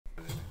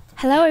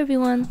Hello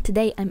everyone!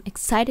 Today I'm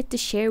excited to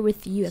share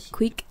with you a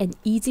quick and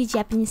easy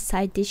Japanese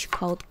side dish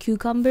called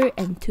cucumber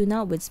and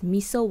tuna with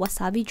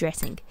miso-wasabi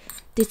dressing.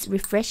 This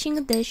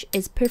refreshing dish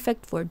is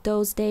perfect for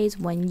those days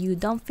when you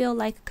don't feel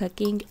like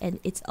cooking,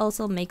 and it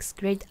also makes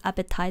great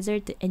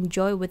appetizer to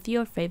enjoy with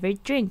your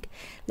favorite drink.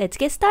 Let's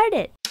get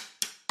started!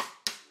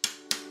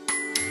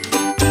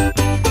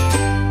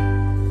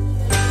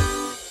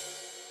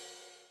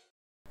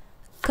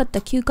 Cut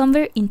the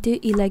cucumber into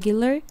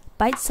irregular,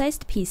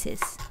 bite-sized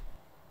pieces.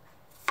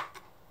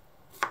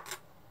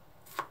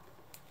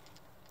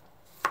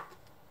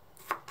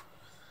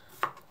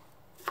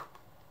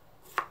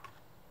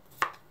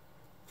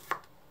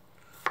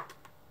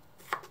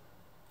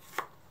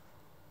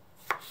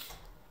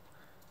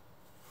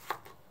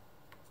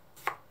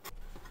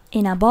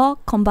 In a bowl,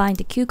 combine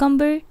the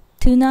cucumber,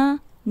 tuna,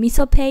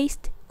 miso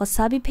paste,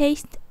 wasabi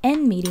paste,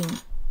 and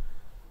mirin.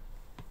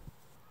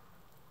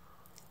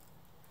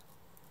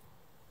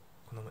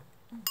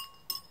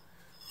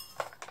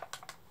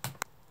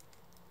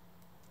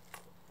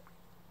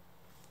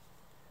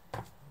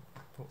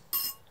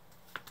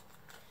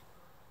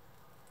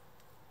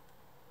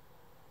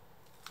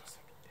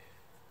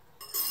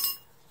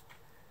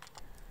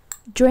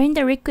 Drain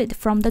the liquid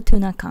from the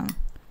tuna can.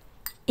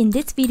 In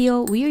this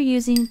video, we are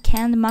using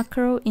canned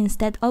mackerel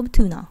instead of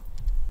tuna.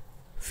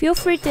 Feel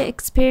free to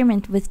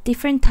experiment with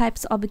different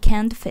types of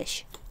canned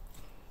fish.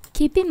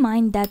 Keep in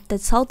mind that the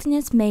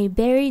saltiness may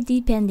vary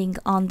depending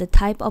on the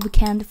type of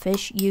canned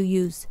fish you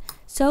use,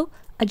 so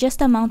adjust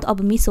the amount of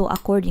miso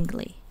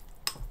accordingly.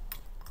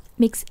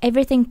 Mix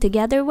everything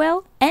together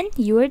well, and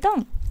you are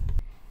done!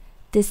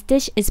 This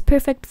dish is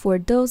perfect for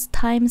those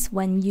times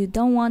when you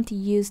don't want to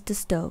use the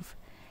stove.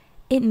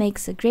 It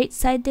makes a great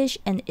side dish,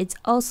 and it's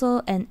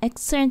also an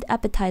excellent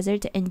appetizer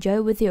to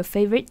enjoy with your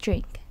favorite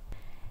drink.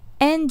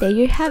 And there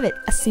you have it,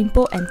 a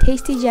simple and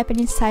tasty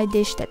Japanese side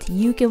dish that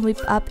you can whip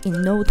up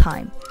in no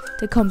time.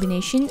 The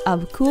combination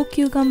of cool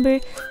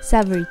cucumber,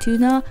 savory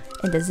tuna,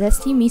 and the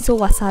zesty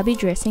miso-wasabi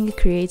dressing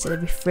creates a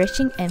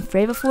refreshing and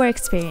flavorful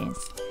experience.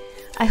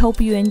 I hope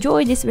you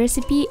enjoyed this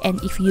recipe,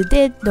 and if you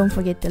did, don't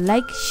forget to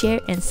like, share,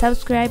 and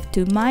subscribe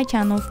to my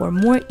channel for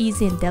more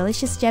easy and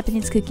delicious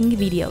Japanese cooking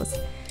videos.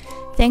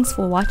 Thanks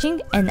for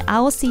watching, and I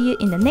will see you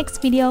in the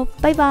next video.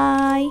 Bye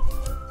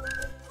bye!